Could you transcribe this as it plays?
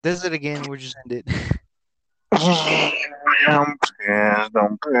Does it again? We'll just end it. I'm pissed.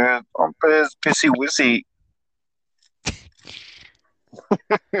 I'm pissed. I'm pissed. Pissy wissy.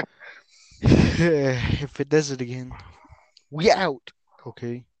 If it does it again, we out.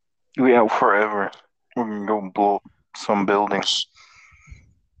 Okay. We out forever. We're gonna go blow up some buildings.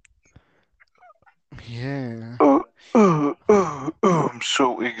 Yeah. I'm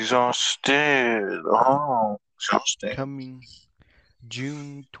so exhausted. Oh, exhausting. Coming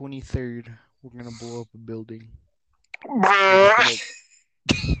June 23rd, we're gonna blow up a building. We're not Bruh.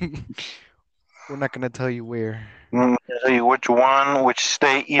 gonna. We're not gonna tell you where. I'm gonna tell you which one, which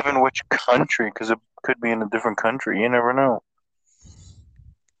state, even which country, because it could be in a different country. You never know.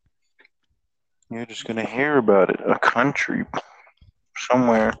 You're just gonna hear about it. A country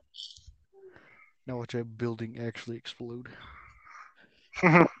somewhere. Now watch a building actually explode.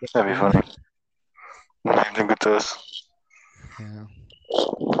 That'd be Me. funny. I think it's us. Yeah.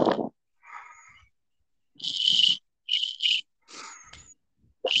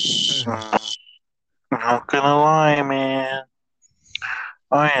 Mm, I'm not gonna lie, man.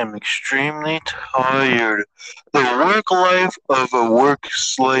 I am extremely tired. The work life of a work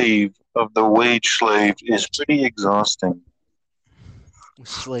slave, of the wage slave, is pretty exhausting.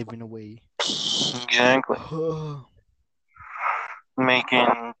 Slaving away. Exactly.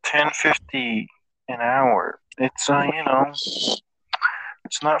 Making 10.50 an hour. It's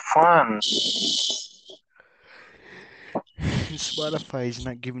it's not fun. Spotify is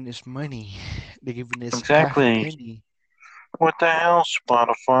not giving us money. They're giving us half a Exactly. penny. What the hell,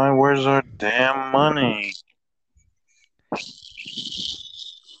 Spotify? Where's our damn money?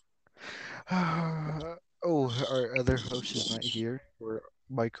 Oh, our other host is not here, or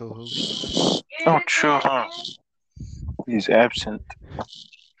my co-host. Oh, true, huh? He's absent.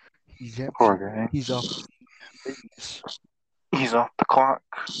 He's Poor absent. guy. He's off business. He's off the clock.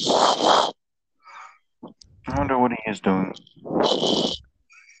 I wonder what he is doing.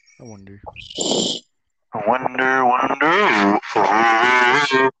 I wonder. I wonder.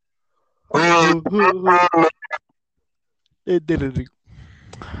 It didn't.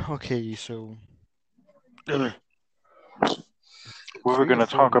 Okay, so We were 3 or gonna 4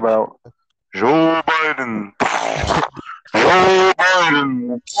 talk weeks. about Joe Biden. Joe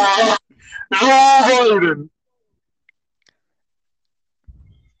Biden. Joe Biden.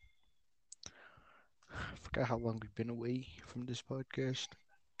 I forgot how long we've been away from this podcast.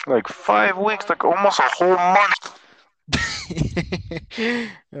 Like 5 weeks, like almost a whole month.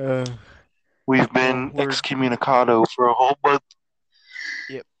 uh, We've well, been we're excommunicado for a whole month.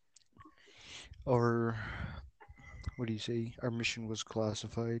 yep. Our what do you say? Our mission was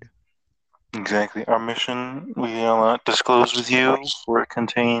classified. Exactly. Our mission, we will not disclose with you, for it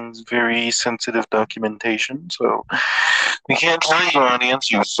contains very sensitive documentation. So we can't tell your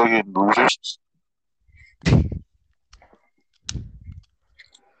audience, you fucking losers.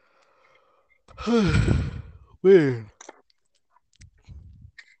 Man,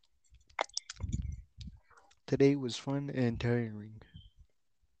 today was fun and tiring.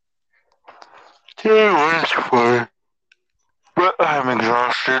 It was fun, but I'm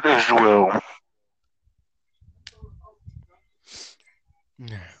exhausted as well.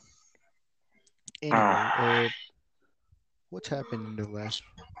 Anyway, what's happened in the last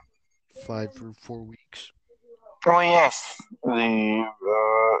 5 or 4 weeks? Oh yes, the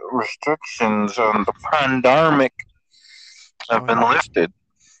restrictions on the pandemic have Oh been yeah, lifted.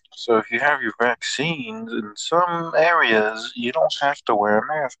 So if you have your vaccines in some areas, you don't have to wear a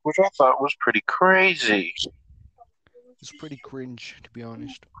mask, which I thought was pretty crazy. it's pretty cringe to be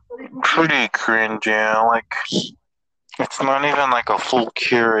honest. Pretty cringe, yeah. Like it's not even like a full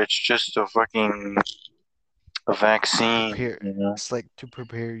cure. It's just a vaccine, Prepare. you know. It's like to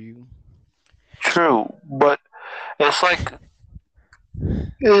prepare you. True, but it's like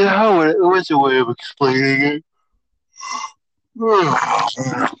what's the way of explaining it?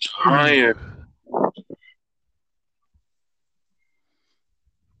 I'm tired.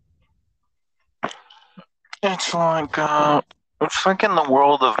 It's like it's like in the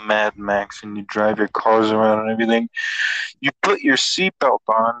world of Mad Max, and you drive your cars around and everything. You put your seatbelt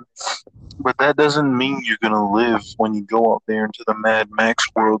on, but that doesn't mean you're gonna live when you go out there into the Mad Max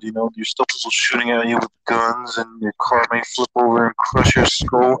world. You know, there's still people shooting at you with guns, and your car may flip over and crush your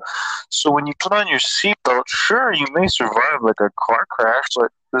skull. So when you put on your seatbelt, sure, you may survive like a car crash,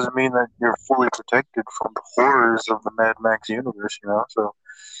 but doesn't mean that you're fully protected from the horrors of the Mad Max universe. You know, so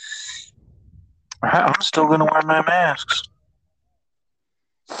I'm still gonna wear my masks.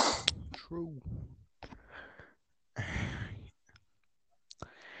 True.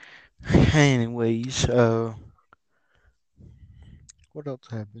 Anyways, What else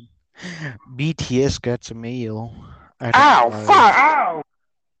happened? BTS got some mail. I don't know Ow, why. fuck, ow!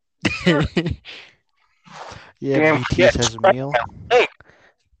 Yeah, Damn, BTS cat has a scratched meal. my leg.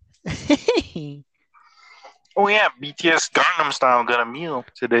 Oh yeah, BTS Gangnam Style got a meal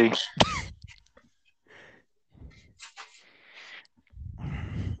today.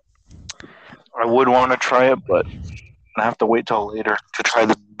 I would want to try it, but I have to wait till later to try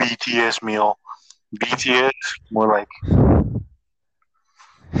the BTS meal. BTS, more like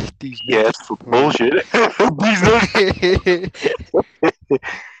These nuts BS for or bullshit. These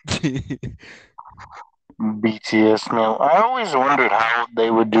BTS meal. I always wondered how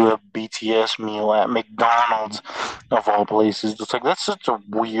they would do a BTS meal at McDonald's, of all places. It's like that's such a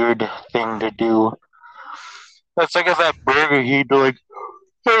weird thing to do. That's like if that Burger King, they're like,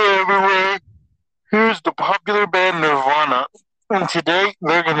 "Hey everyone, here's the popular band Nirvana, and today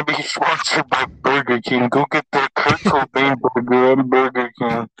they're going to be sponsored by Burger King. Go get their Kurt Cobain burger at Burger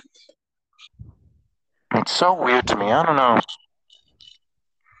King." It's so weird to me. I don't know.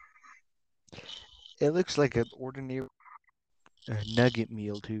 it looks like an ordinary nugget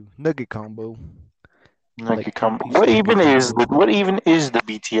meal too. Nugget combo, Like like you 10 come. piece nugget combo. What even is the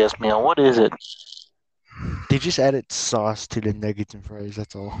BTS meal? What is it? They just added sauce to the nuggets and fries.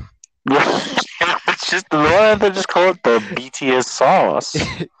 That's all. It's just why don't they just call it the BTS sauce?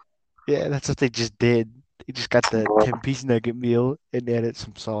 Yeah, that's what they just did. They just got the Bro. 10-piece nugget meal and added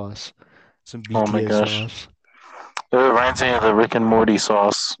some sauce, some Oh my BTS gosh. sauce. It reminds me of the Rick and Morty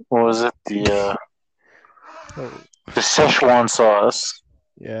sauce. What was it? Oh, The Szechuan sauce.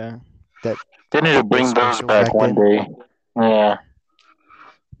 yeah, that They need to was bring those special back back one then. day. Yeah.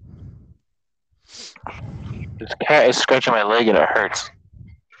 This cat is scratching my leg and it hurts.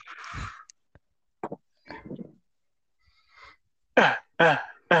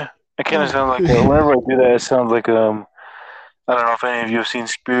 I kind of sound like whenever I do that, it sounds like I don't know if any of you have seen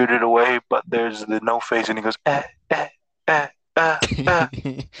Spirited Away, but there's the no face and he goes eh, eh.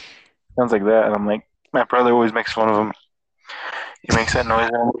 Sounds like that, and I'm like, my brother always makes fun of him. He makes that noise,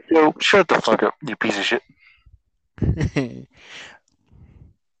 and I'm like, yo, shut the fuck up, you piece of shit.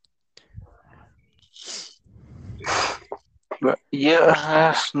 But yeah,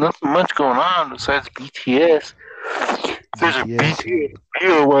 there's nothing much going on besides BTS. If there's a BTS. BTS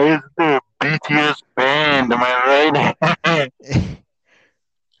deal, why isn't there a BTS band? Am I right?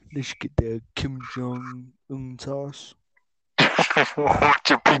 They should get the Kim Jong Un sauce. Watch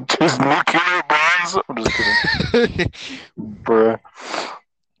your pictures, nuclear bombs. I'm just kidding, bruh.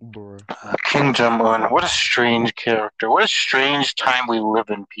 Bruh. King Jong Un. What a strange character. What a strange time we live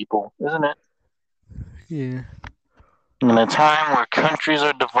in, people, isn't it? Yeah, In a time where countries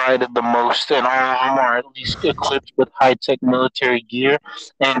are divided the most and all of them are at least equipped with high-tech military gear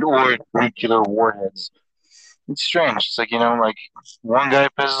and or nuclear warheads. It's strange. It's like, like one guy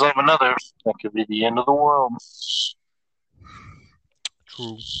pisses off another, that could be the end of the world.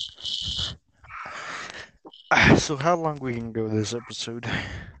 true. So how long we can go this episode?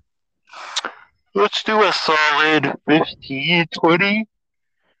 Let's do a solid 15, 20.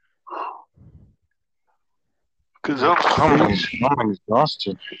 Because Okay. I'm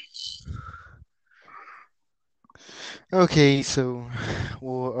exhausted. Okay, so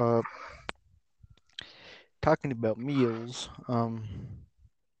well talking about meals, I'm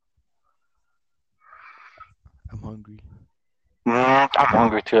hungry. I'm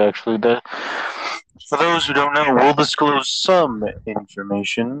hungry too, actually. For those who don't know, we'll disclose some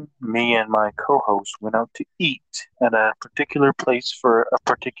information. Me and my co host went out to eat at a particular place for a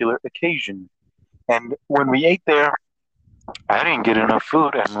particular occasion. And when we ate there, I didn't get enough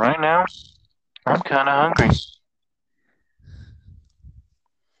food, and right now, I'm kind of hungry.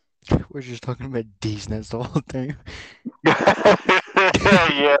 We're just talking about these nuts the whole time.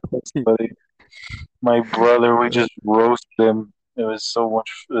 Yeah, that's funny. My brother, we Uh, just roasted him. It was so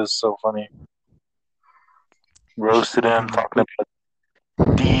funny. we should Roasted let him, him talking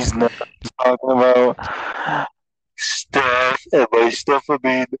about these nuts, talking about stuff, and by stuff I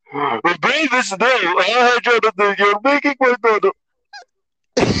mean, bring this now. I tried to think you're making my daughter.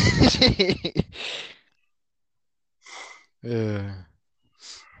 uh,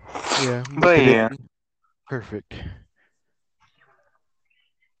 yeah, But making it yeah, perfect.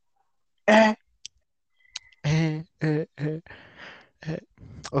 eh. Eh, eh, eh, eh.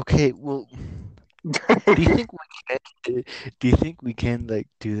 Okay, well, do you think we can? Do you think we can like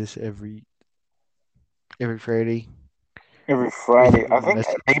do this every Friday, Every or you Friday, think I we'll think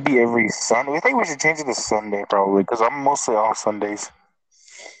mess? maybe every Sunday. I think we should change it to Sunday probably because I'm mostly off Sundays.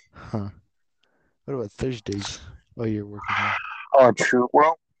 Huh? What about Thursdays? Oh, you're working, huh? Oh, true.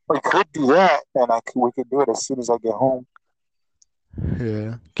 Well, we could do that, and we could do it as soon as I get home.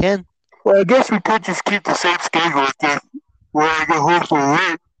 Yeah. Can. Well, I guess we could just keep the same schedule again. When I get home from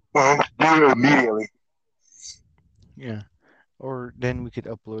work, do it immediately. Yeah. Or then we could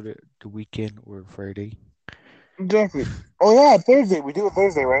upload it the weekend or Friday. Exactly. Oh yeah, Thursday. We do it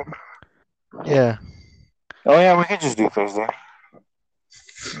Thursday, right? Yeah. Oh yeah, we could just do Thursday.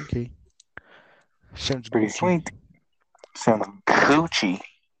 Okay. Sounds Pretty Gucci. sweet. Sounds coochie.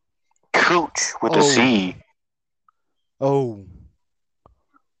 Cooch with a Oh. C. Oh.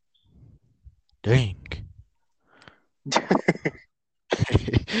 Dang.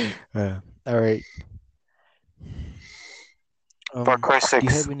 All right. Far Cry Do you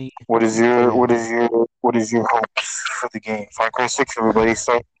Six. have any? What is Oh your yeah. what is your hopes for the game? Far Cry Six. Everybody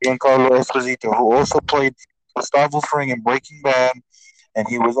saw Giancarlo Esposito, who also played Gustavo Fring in Breaking Bad, and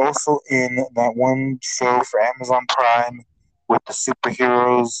he was also in that one show for Amazon Prime with the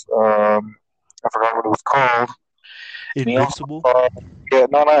superheroes. I forgot what it was called. And he also Invincible. yeah,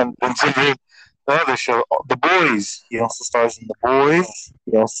 no, no, the other show, The Boys. He also stars in The Boys.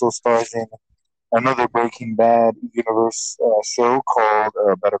 He also stars in another Breaking Bad universe show called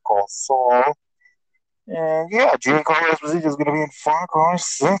Better Call Saul. And yeah, Giancarlo Esposito is going to be in Far Cry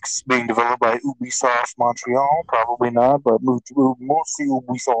 6, being developed by Ubisoft Montreal. Probably not, but mostly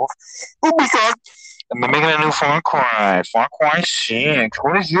Ubisoft. Ubisoft! And they're making a new Far Cry 6.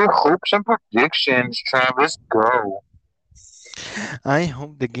 What is your hopes and predictions, Travis? Go. I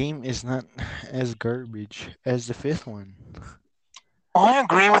hope the game is not as garbage as the fifth one. I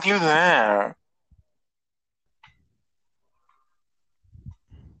agree with you there.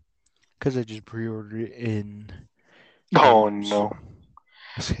 Because I just pre-ordered it in Oh March. no,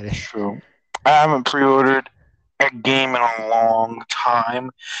 Just kidding. true. I haven't pre-ordered a game in a long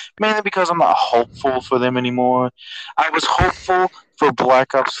time, mainly because I'm not hopeful for them anymore. I was hopeful for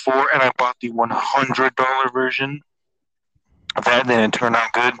Black Ops 4, and I bought the $100 version. That didn't turn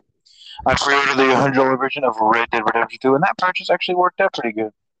out good. I pre-ordered the $100 version of Red Dead Redemption 2, and that purchase actually worked out pretty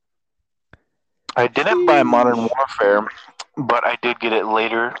good. I didn't buy Modern Sheesh. Warfare, but I did get it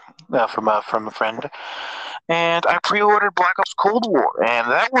later from a friend. And I pre-ordered Black Ops Cold War,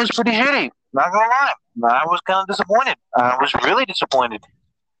 and that was pretty shitty. Not gonna lie, I was kind of disappointed. I was really disappointed.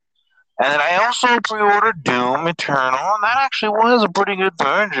 And then I also pre-ordered Doom Eternal, and that actually was a pretty good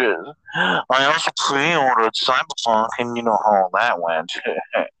purchase. I also pre-ordered Cyberpunk, and you know how that went.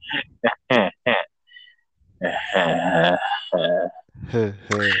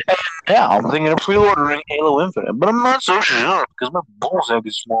 Yeah, I'm thinking of pre-ordering Halo Infinite, but I'm not so sure because my balls egg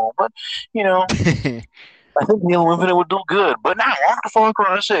is small. But you know, I think Halo Infinite would do good. But now, after Far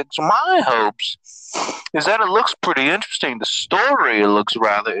Cry 6, my hopes is that it looks pretty interesting. The story looks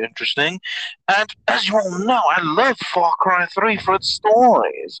rather interesting. And as you all know, I love Far Cry 3 for its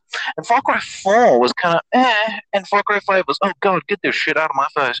stories. And Far Cry 4 was kind of and Far Cry 5 was, oh god, get this shit out of my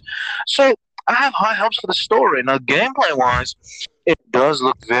face. So I have high hopes for the story. Now, gameplay wise, it does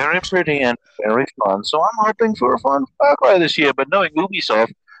look very pretty and very fun. So I'm hoping for a fun Far Cry this year. But knowing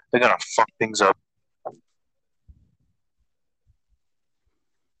Ubisoft, they're going to fuck things up.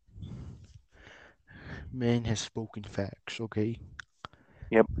 Man has spoken facts, okay?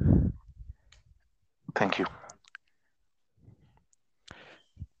 Yep. Thank you.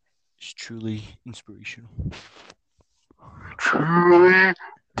 It's truly inspirational. Truly is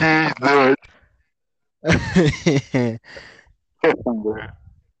that.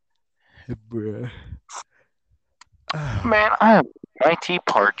 Bruh. Ah. Man, I am mighty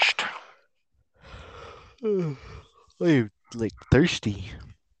parched. Are you like thirsty?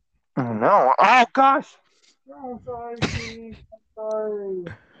 No. Oh gosh. No, I'm sorry, Steve. I'm sorry.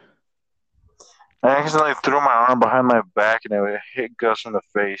 I accidentally threw my arm behind my back and it hit Gus in the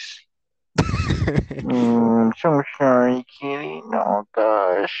face. So sorry, kitty. No,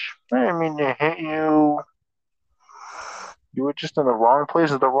 gosh. I didn't mean to hit you. You were just in the wrong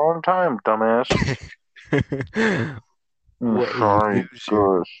place at the wrong time, dumbass. I'm What a sorry,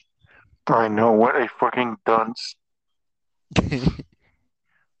 loser. Gus. I know, what a fucking dunce.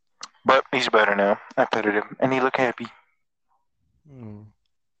 But he's better now. I petted him, and he looked happy. Oh,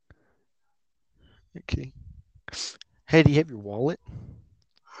 okay. Hey, do you have your wallet?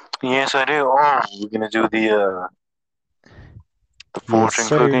 Yes, I do. Oh, we're gonna do the Yes, fortune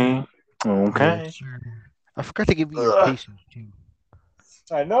sir. cookie. Yes, Okay. sir. I forgot to give you your Ugh, pesos too.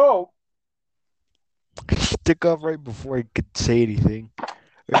 I know. She took off right before I could say anything.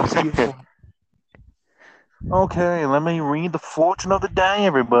 Alright, see you for Okay, let me read the fortune of the day,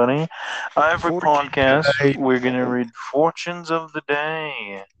 everybody. Every fortune podcast, guide. we're gonna read fortunes of the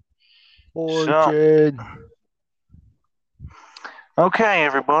day. So, Fortune. okay,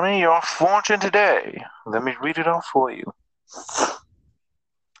 everybody, your fortune today. Let me read it off for you.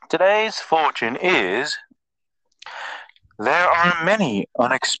 Today's fortune is there are many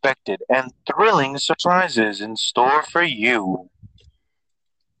unexpected and thrilling surprises in store for you.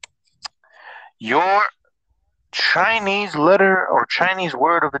 Your Chinese letter or Chinese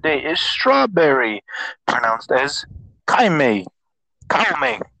word of the day is strawberry, pronounced as kaimei,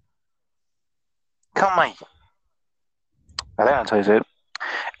 kaomei, kaomei. I think that's how you say it.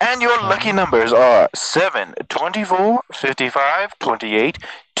 And your lucky Calming. numbers are 7, 24, 55, 28,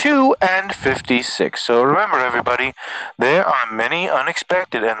 2, and 56. So remember, everybody, there are many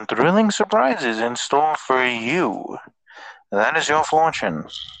unexpected and thrilling surprises in store for you. That is your fortune.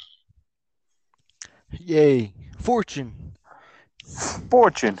 Yay. Fortune.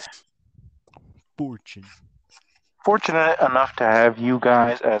 Fortune. Fortune. Fortunate enough to have you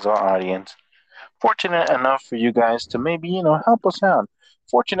guys as our audience. Fortunate enough for you guys to maybe, help us out.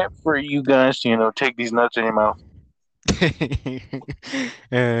 Fortunate for you guys to, take these nuts in your mouth.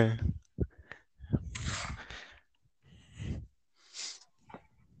 uh,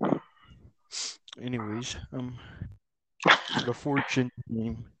 anyways, the fortune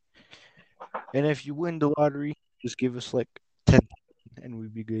game. And if you win the lottery, just give us like 10 and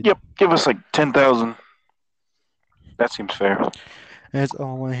we'd be good. Yep, give us like 10,000. That seems fair. That's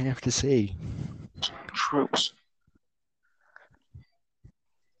all I have to say. Troops.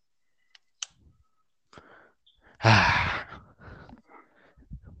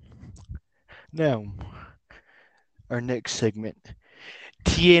 Now, our next segment,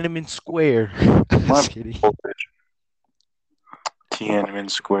 Tiananmen Square. My Just kidding. Tiananmen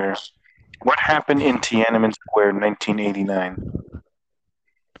Square. What happened in Tiananmen Square in 1989?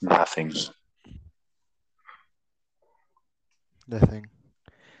 Nothing. Nothing.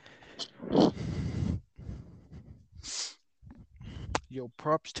 Yo,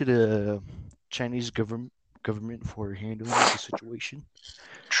 props to the Chinese government for handling the situation.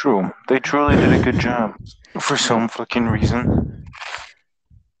 True. They truly did a good job. For some fucking reason.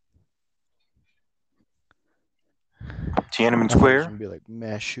 Tiananmen I thought it was Square? gonna be like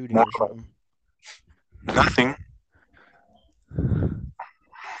mass shooting More or something. nothing.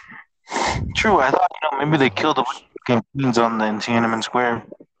 True, I thought, maybe Those they are killed a bunch hopes. of fucking teens on the in Tiananmen Square.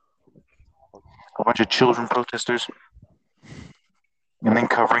 A bunch of children protesters. And then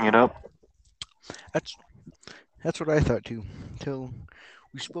covering it up. That's that's what I thought too. Till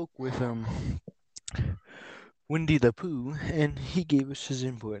we spoke with Windy the Pooh, and he gave us his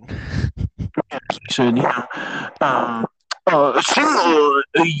input. He said,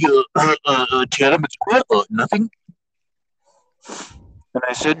 Tiananmen Square, nothing. And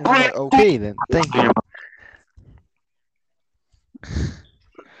I said, And I'm like, okay then, thank you.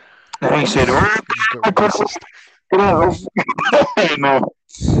 and he said, Just got racist. no.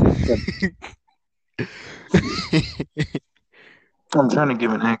 I'm trying to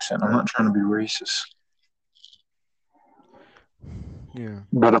give an accent. I'm not trying to be racist. Yeah,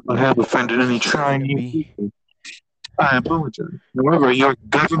 But if I have offended this any is just gonna Chinese be. people, I apologize. However, your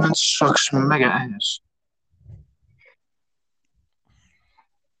government sucks mega ass.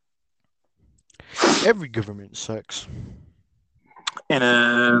 Every government sucks. In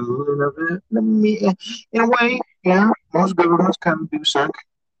a way, yeah, most governments kind of do suck.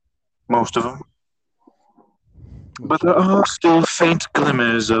 Most of them. But Most of there them. are still faint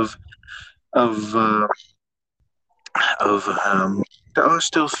glimmers of uh, of there are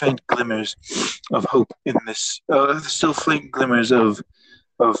still faint glimmers of hope in this. Still faint glimmers of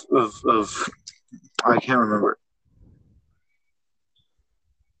I can't remember.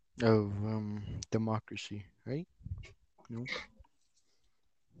 Of democracy, right? No.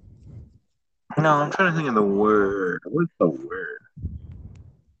 No, I'm trying to think of the word. What's the word?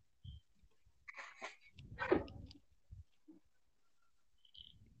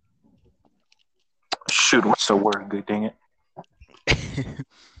 Shoot, what's the word? Good dang it!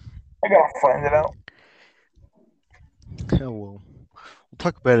 I gotta find it out. Oh well. We'll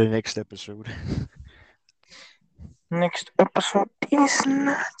talk about it next episode. Next episode is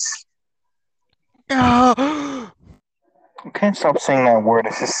nuts. Ah! I can't stop saying that word.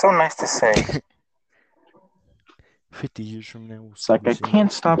 It's just so nice to say. 50 years from now, we'll It's still like be I saying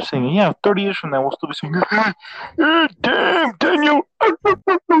can't it. stop singing. Yeah, 30 years from now, we'll still be singing. Damn, Daniel.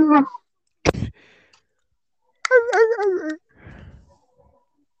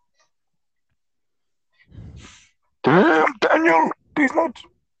 Damn, Daniel. These nuts.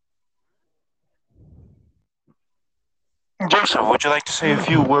 Joseph, would you like to say a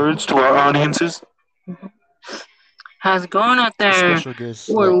few words to our audiences? How's it going out there? Special guests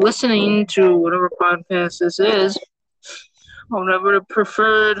Or like. listening to whatever podcast this is, or whatever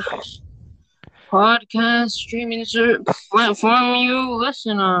preferred podcast streaming platform you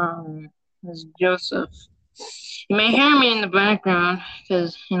listen on. This is Joseph. You may hear me in the background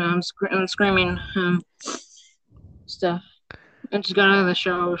because I'm screaming stuff. I just got out of the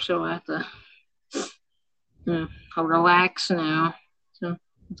shower, so I have to I'll relax now. So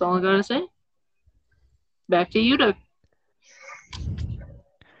that's all I gotta say. Back to you, Doug.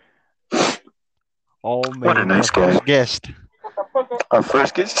 Oh What a man, our nice guy. first guest. Our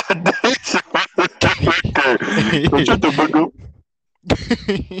first guest today. Shut the fuck up.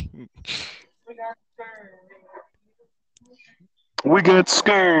 We got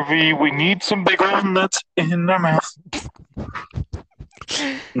scurvy. We need some big old nuts in our mouth.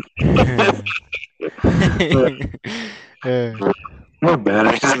 Uh, My bad.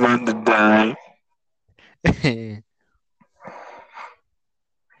 I just wanted to die.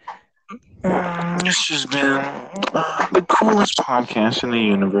 This has been the coolest podcast in the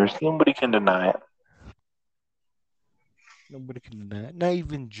universe. Nobody can deny it. Nobody can deny it. Not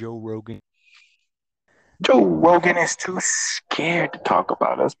even Joe Rogan. Joe Rogan is too scared to talk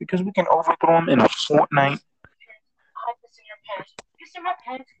about us because we can overthrow him in a fortnight.